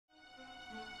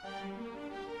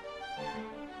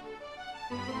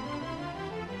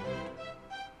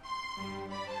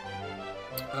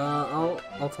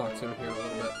I'll talk to him here a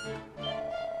little bit.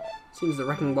 Seems the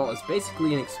wrecking ball is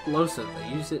basically an explosive. They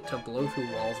use it to blow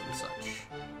through walls and such.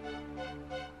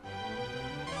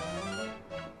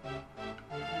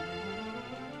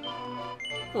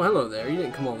 Oh, hello there. You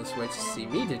didn't come all this way to see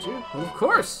me, did you? Well, of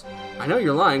course! I know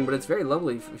you're lying, but it's very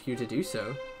lovely of you to do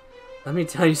so. Let me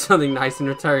tell you something nice in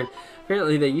return.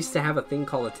 Apparently, they used to have a thing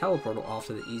called a teleportal off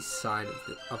to the east side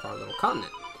of our little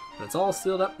continent. But it's all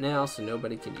sealed up now, so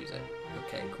nobody can use it.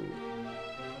 Okay, cool.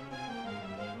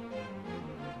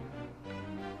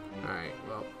 Alright,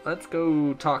 well, let's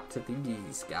go talk to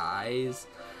these guys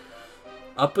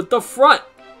up at the front!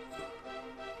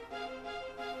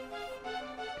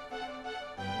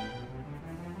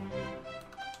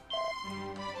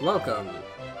 Welcome.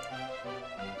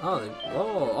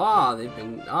 They've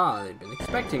been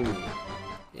expecting me.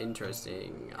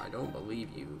 Interesting. I don't believe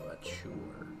you, but sure.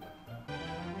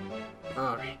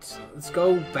 Alright, so let's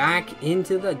go back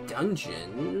into the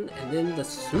dungeon, and then the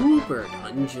super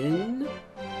dungeon,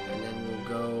 and then we'll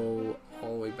go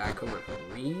all the way back over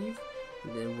to Reeve,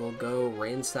 and then we'll go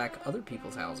ransack other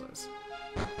people's houses.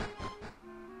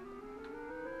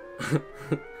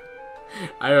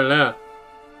 I don't know.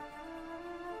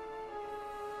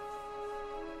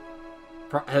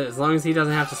 As long as he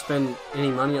doesn't have to spend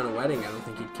any money on a wedding, I don't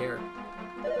think he'd care.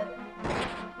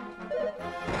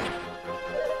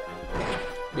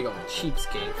 Big old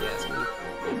cheapskate, if you ask me.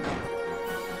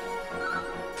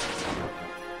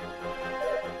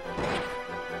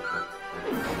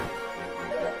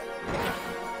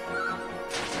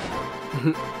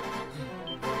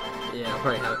 Yeah,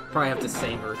 probably have to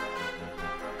save her.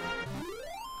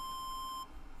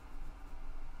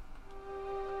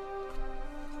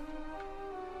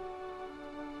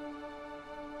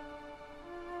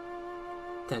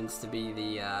 Tends to be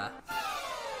the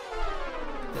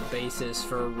basis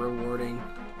for rewarding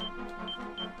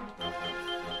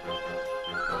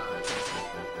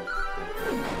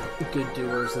good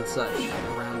doers and such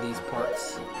around these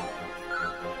parts.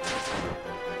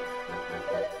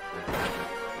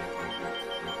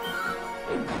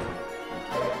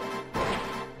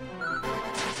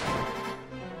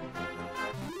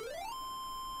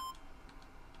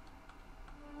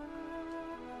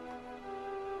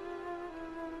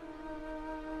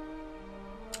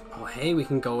 Oh, hey, we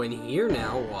can go in here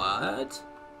now. What?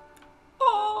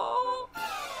 Oh!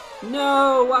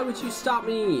 No! Why would you stop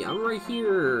me? I'm right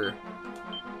here.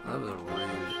 That was rude.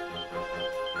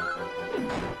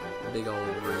 Big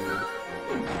old rude.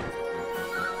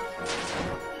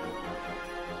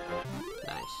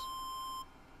 Nice.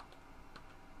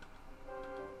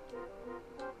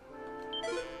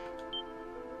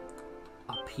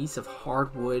 A piece of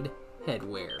hardwood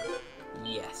headwear.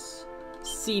 Yes.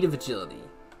 Seed of agility.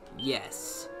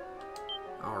 Yes.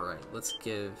 Alright, let's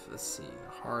see,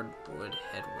 hardwood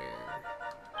headwear.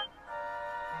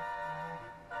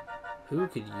 Who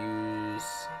could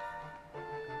use...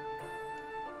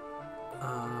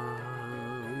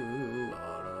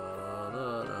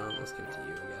 let's give it to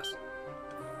you, I guess.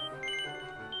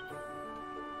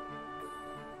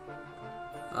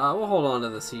 We'll hold on to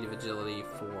the Seed of Agility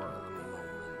for the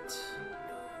moment.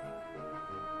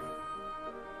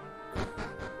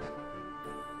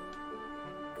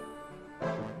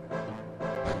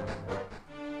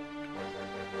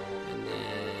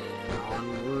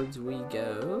 We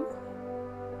go.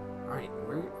 Alright,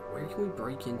 where can we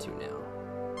break into now?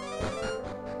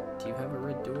 Do you have a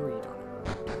red door? You don't have a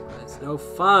red door. That's no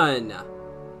fun!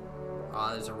 Oh,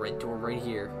 there's a red door right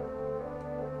here.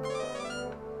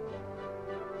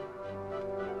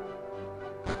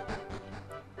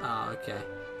 Oh, okay.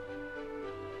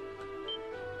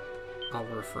 I'll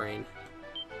refrain.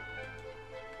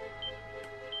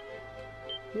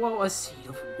 Whoa, a seed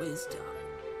of wisdom.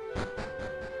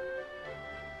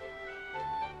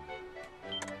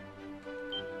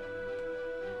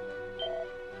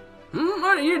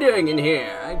 What are you doing in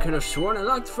here? I could have sworn I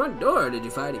locked the front door. Did you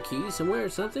find a key somewhere or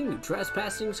something? You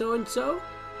trespassing so-and-so?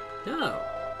 No.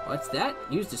 What's that?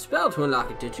 Used a spell to unlock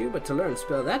it, did you? But to learn a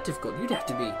spell that difficult, you'd have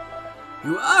to be...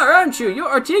 You are, aren't you? You're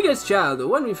Ortega's child, the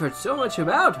one we've heard so much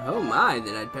about. Oh my,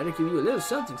 then I'd better give you a little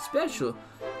something special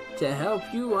to help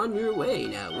you on your way.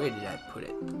 Now, where did I put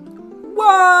it? Whoa!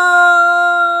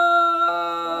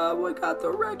 We got the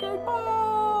wrecking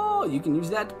ball! You can use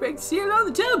that to break the seal on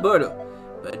the teleporter.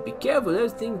 But be careful,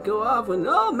 those things go off with an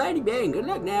almighty bang. Good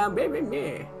luck now, baby.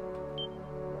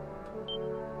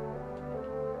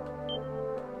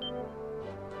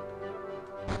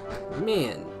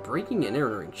 Man, breaking and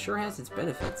entering sure has its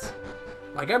benefits.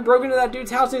 Like, I broke into that dude's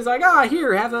house and he's like,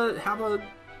 here, have a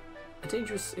a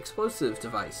dangerous explosive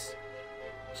device.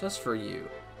 Just for you.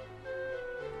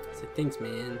 So thanks,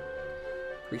 man.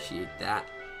 Appreciate that.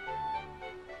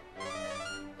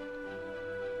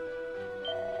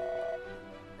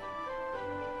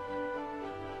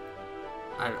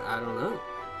 I don't know.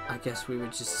 I guess we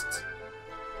would just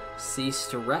cease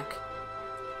to wreck.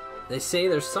 They say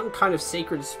there's some kind of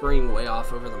sacred spring way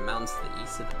off over the mountains to the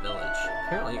east of the village.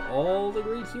 Apparently all the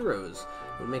great heroes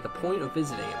would make a point of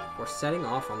visiting it before setting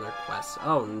off on their quest.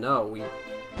 Oh no, we've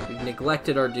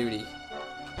neglected our duty.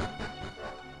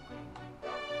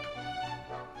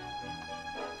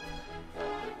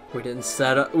 We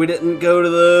didn't go to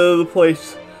the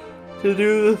place to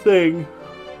do the thing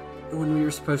when we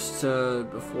were supposed to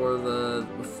before the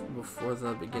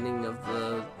beginning of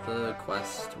the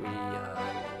quest. We didn't do it.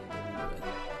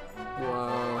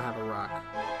 Whoa, have a rock.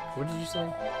 What did you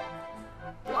say?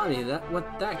 Blimey,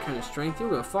 that kind of strength,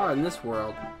 you'll go far in this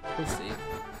world. We'll see.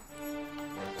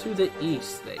 To the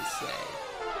east, they say.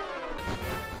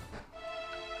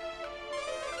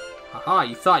 Haha,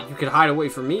 you thought you could hide away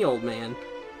from me, old man.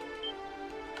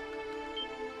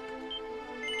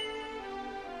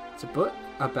 It's a book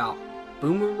about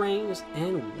boomerangs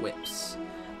and whips.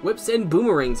 Whips and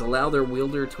boomerangs allow their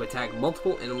wielder to attack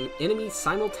multiple enemies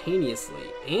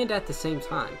simultaneously and at the same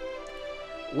time.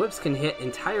 Whips can hit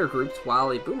entire groups,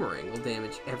 while a boomerang will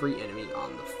damage every enemy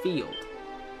on the field.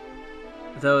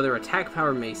 Though their attack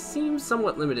power may seem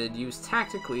somewhat limited, used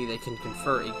tactically, they can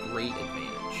confer a great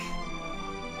advantage.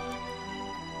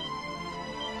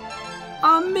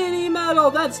 A mini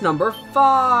medal! That's number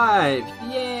 5!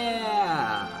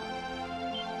 Yeah!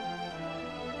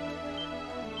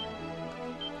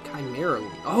 Chimera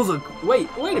Leaf. Oh, wait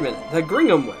a minute. The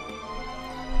Gringham Whip.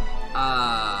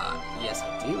 Yes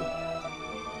I do.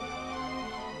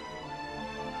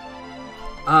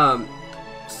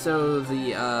 So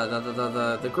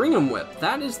the Gringham Whip,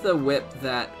 that is the whip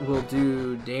that will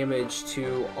do damage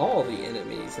to all the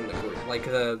enemies in the group. Like,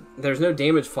 there's no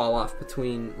damage fall off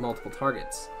between multiple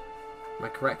targets. Am I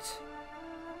correct?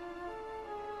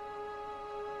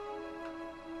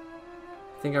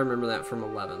 I think I remember that from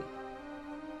 11.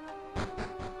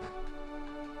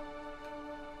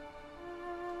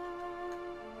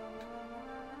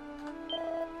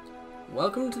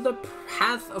 Welcome to the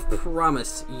Path of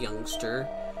Promise, youngster.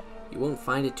 You won't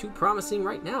find it too promising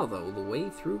right now, though. The way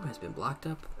through has been blocked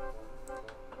up.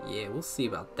 Yeah, we'll see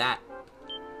about that.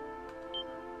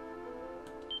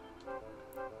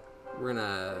 We're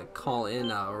gonna call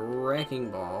in a wrecking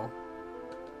ball.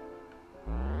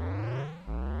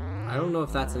 I don't know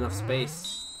if that's enough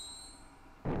space.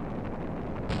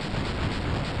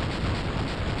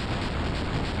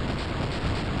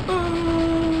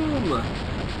 Boom!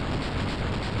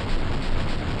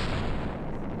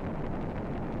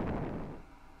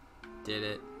 Did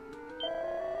it.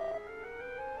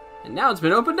 And now it's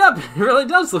been opened up. It really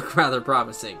does look rather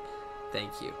promising.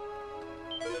 Thank you.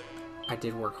 I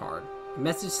did work hard. The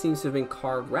message seems to have been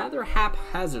carved rather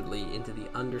haphazardly into the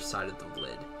underside of the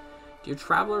lid. Dear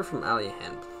traveler from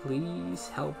Aliahan, please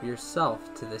help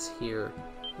yourself to this here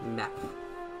map.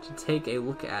 To take a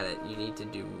look at it, you need to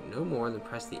do no more than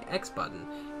press the X button,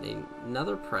 and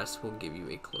another press will give you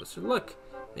a closer look.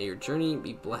 May your journey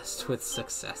be blessed with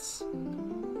success.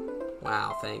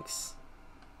 Wow, thanks.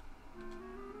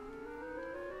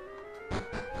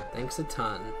 Thanks a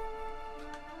ton.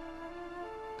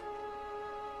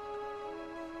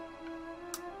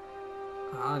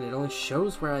 Ah, and it only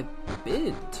shows where I've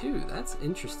been, too. That's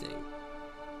interesting.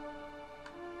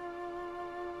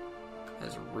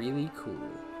 That's really cool.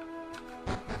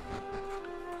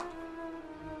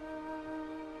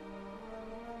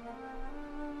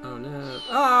 Oh no.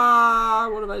 Ah,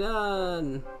 what have I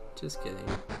done? Just kidding.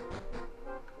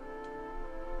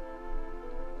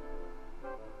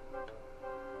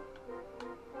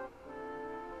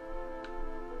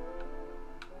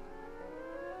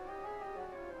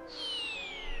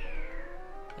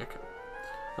 Okay.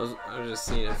 I was just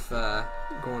seeing if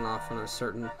going off on a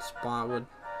certain spot would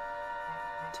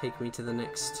take me to the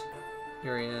next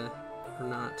area or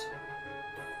not.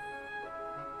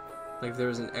 Like, there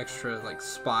was an extra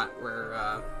spot where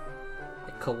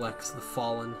it collects the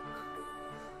fallen,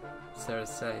 so to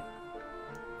say.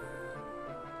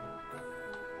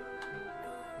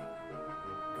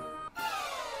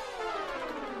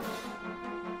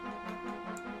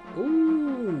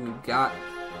 Ooh, we've got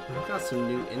some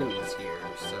new enemies here,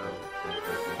 so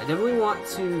I definitely want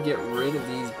to get rid of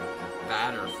these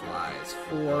butterflies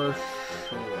for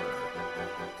sure.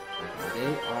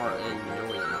 They are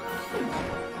annoying.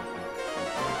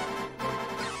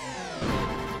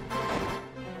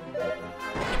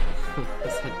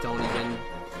 I don't even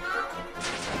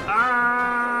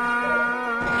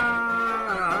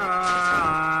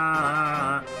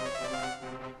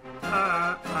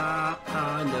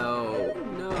No.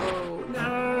 No.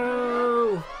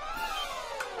 No.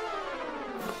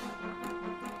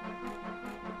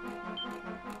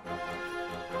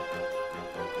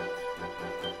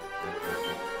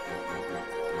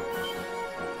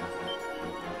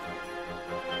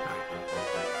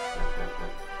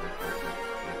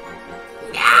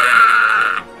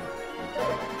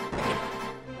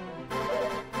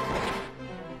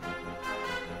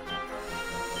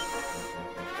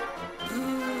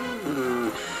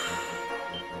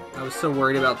 I was so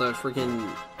worried about the freaking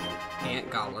ant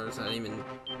gobblers. I didn't even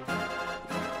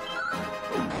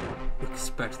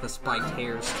expect the spiked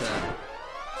hairs to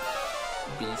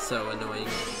be so annoying.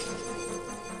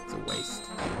 It's a waste.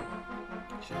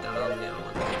 Should have done it on the other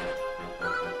one.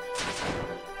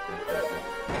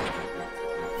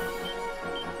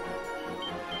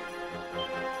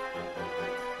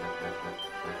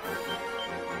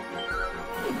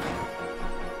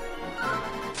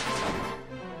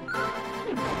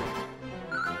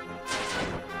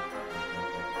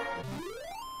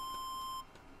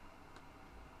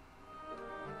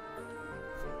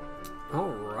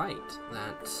 Alright,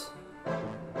 that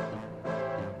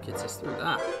gets us through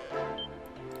that.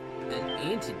 An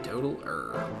antidotal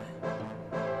herb.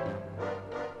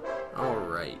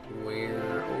 Alright,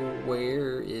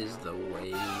 where is the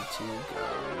way to go?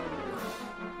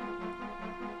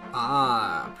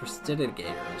 Ah,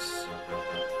 prestidigators.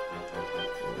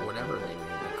 Or whatever they may be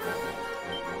called.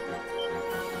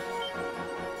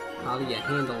 How do you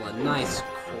handle a nice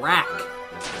crack?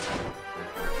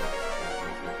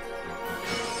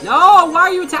 No! Why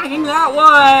are you attacking that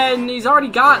one? He's already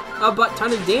got a butt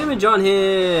ton of damage on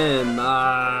him.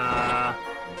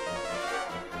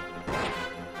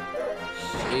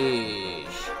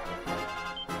 Sheesh.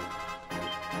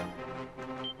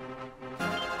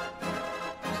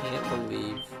 Can't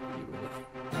believe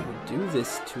you would do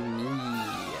this to me.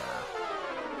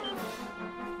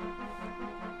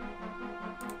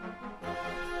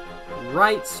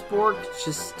 Right, Spork,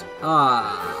 just,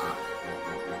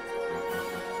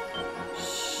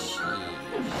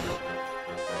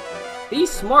 be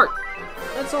smart.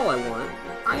 That's all I want.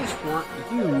 I just want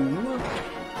you to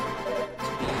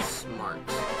be smart.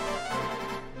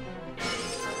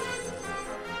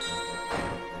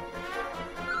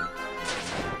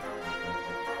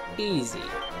 Easy.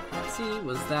 See,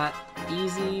 was that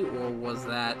easy or was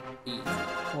that easy?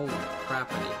 Holy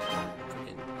crap, I need to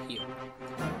freaking heal.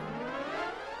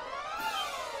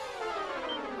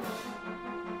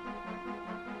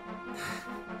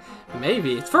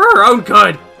 Maybe. It's for her own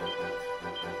good.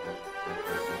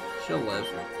 She'll live.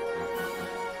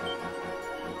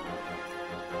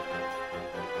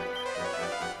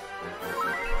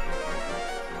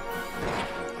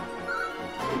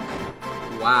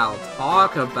 Wow,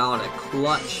 talk about a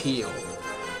clutch heal.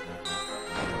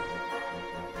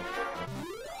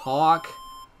 Talk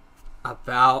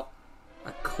about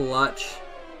a clutch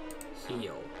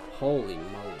heal. Holy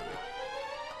moly.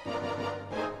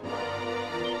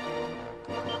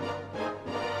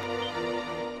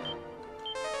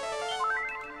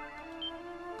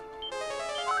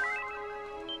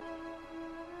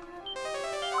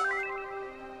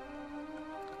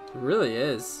 It really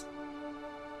is.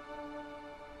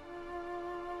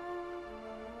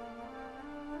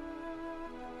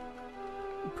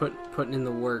 Putting in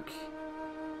the work.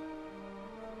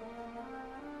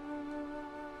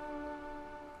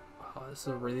 Oh, this is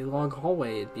a really long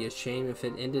hallway. It'd be a shame if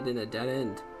it ended in a dead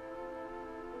end.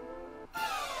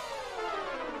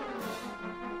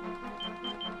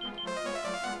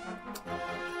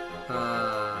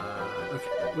 Okay.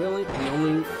 We only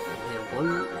have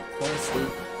one fall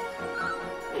asleep.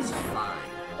 It's fine.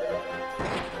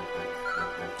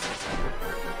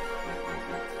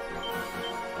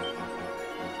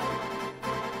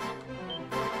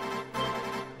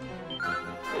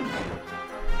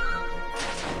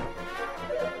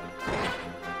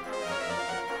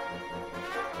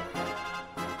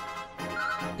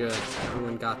 Good.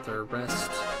 Everyone got their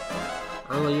rest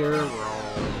earlier. We're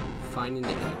all fine and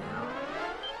dandy now.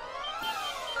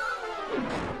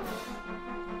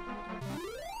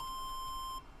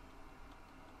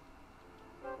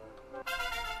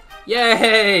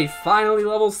 Yay! Finally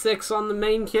level 6 on the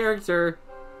main character.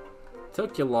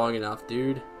 Took you long enough,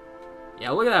 dude.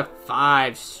 Yeah, look at that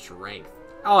 5 strength.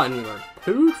 Oh, and we learned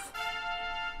Poof.